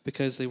comforted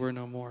because they were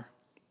no more."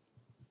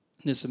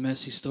 And it's a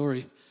messy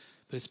story,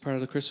 but it's part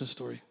of the Christmas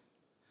story.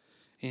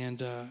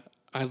 And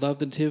I love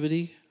the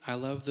nativity. I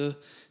love the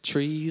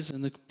trees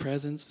and the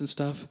presents and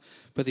stuff.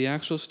 But the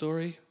actual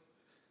story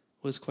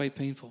was quite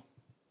painful.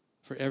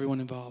 for everyone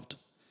involved.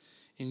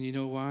 And you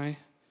know why?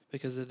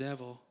 Because the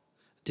devil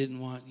didn't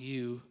want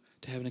you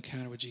to have an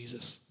encounter with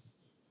Jesus.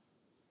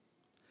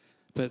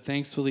 But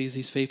thankfully,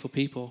 these faithful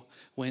people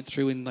went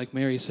through and, like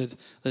Mary said,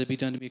 let it be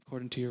done to me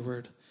according to your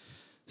word.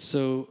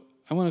 So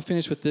I want to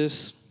finish with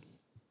this.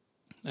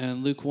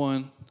 And Luke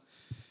 1,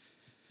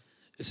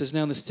 it says,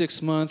 now in the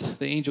 6th month,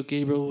 the angel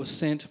Gabriel was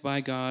sent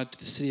by God to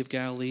the city of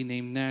Galilee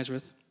named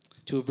Nazareth,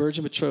 to a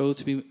virgin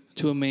betrothed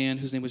to a man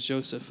whose name was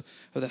Joseph,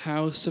 of the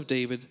house of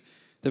David.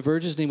 The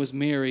virgin's name was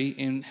Mary,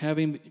 and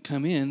having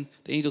come in,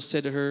 the angel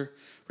said to her,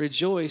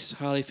 rejoice,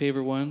 highly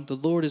favored one, the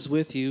Lord is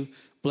with you.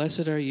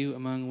 Blessed are you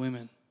among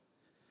women.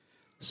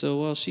 So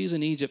while she's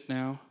in Egypt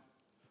now,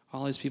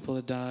 all these people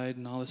that died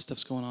and all this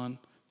stuff's going on,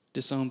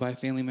 disowned by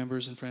family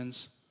members and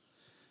friends,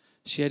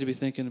 she had to be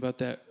thinking about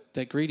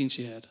that greeting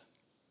she had.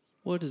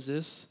 What is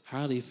this?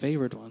 Highly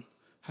favored one.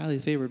 Highly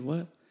favored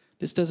what?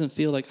 This doesn't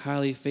feel like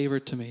highly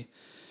favored to me.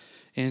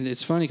 And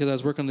it's funny because I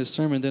was working on this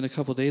sermon, then a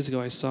couple of days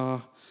ago I saw,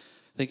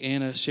 I think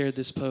Anna shared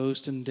this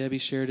post and Debbie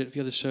shared it. A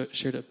few others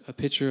shared a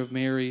picture of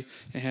Mary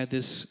and had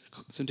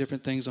some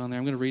different things on there.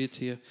 I'm going to read it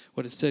to you,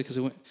 what it said, because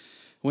it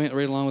went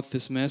right along with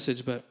this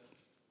message. But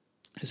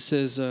it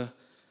says,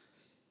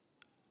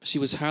 she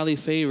was highly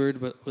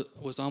favored, but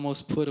was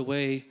almost put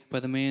away by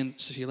the man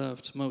she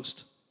loved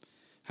most.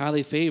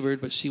 Highly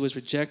favored, but she was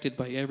rejected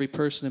by every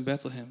person in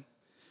Bethlehem.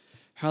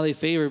 Highly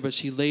favored, but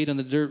she laid on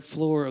the dirt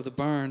floor of the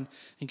barn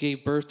and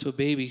gave birth to a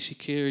baby she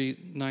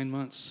carried 9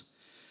 months.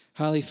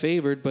 Highly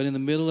favored, but in the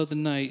middle of the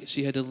night,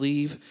 she had to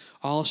leave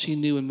all she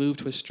knew and move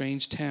to a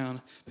strange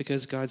town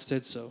because God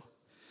said so.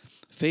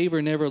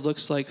 Favor never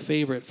looks like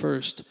favor at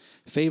first.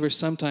 Favor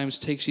sometimes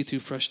takes you through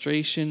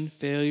frustration,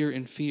 failure,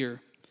 and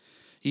fear.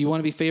 You want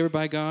to be favored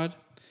by God?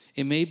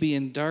 It may be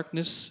in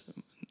darkest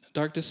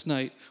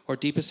night or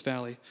deepest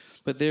valley,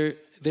 but they're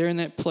in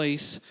that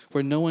place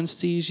where no one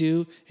sees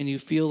you and you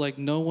feel like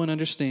no one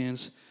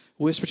understands.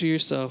 Whisper to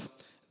yourself,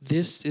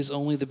 this is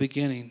only the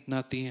beginning,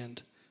 not the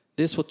end.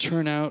 This will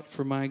turn out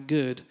for my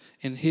good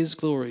and his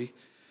glory.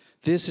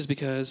 This is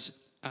because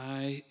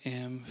I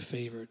am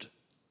favored.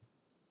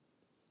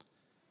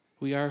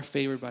 We are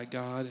favored by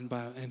God and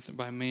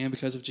by man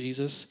because of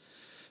Jesus.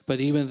 But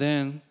even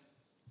then,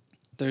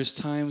 there's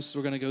times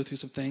we're going to go through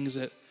some things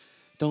that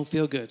don't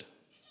feel good.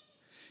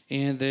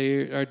 And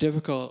they are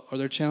difficult or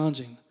they're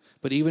challenging.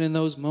 But even in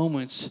those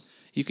moments,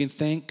 you can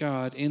thank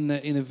God in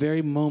the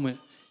very moment.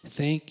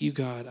 Thank you,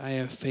 God. I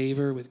have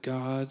favor with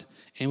God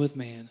and with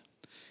man.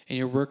 And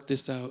you work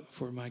this out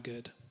for my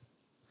good.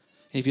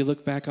 And if you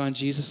look back on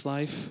Jesus'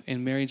 life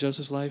and Mary and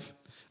Joseph's life,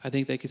 I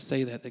think they could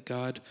say that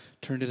God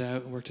turned it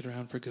out and worked it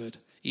around for good.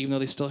 Even though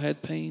they still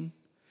had pain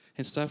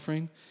and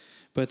suffering,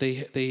 but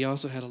they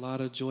also had a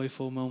lot of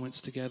joyful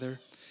moments together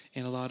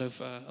and a lot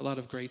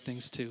of great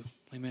things too.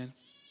 Amen.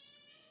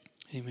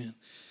 Amen.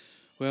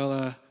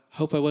 Well,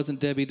 hope I wasn't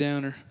Debbie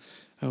Downer.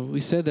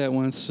 We said that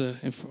once. I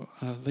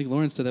think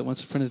Lauren said that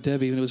once in front of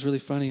Debbie, and it was really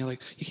funny.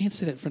 Like, you can't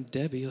say that in front of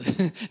Debbie,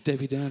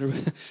 Debbie Downer.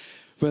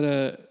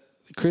 But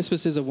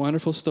Christmas is a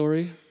wonderful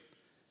story,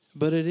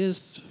 but it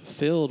is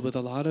filled with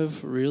a lot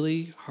of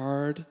really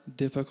hard,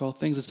 difficult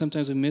things, and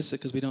sometimes we miss it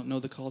because we don't know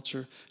the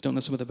culture, don't know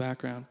some of the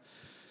background.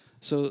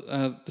 So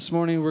this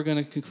morning we're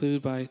going to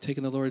conclude by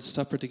taking the Lord's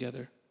Supper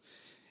together,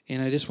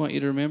 and I just want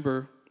you to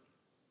remember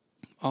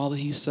all that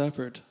he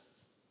suffered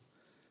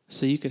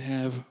so you could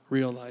have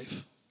real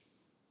life.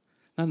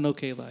 Not an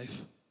okay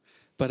life,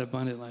 but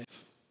abundant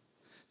life.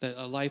 That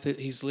a life that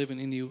he's living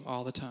in you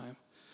all the time.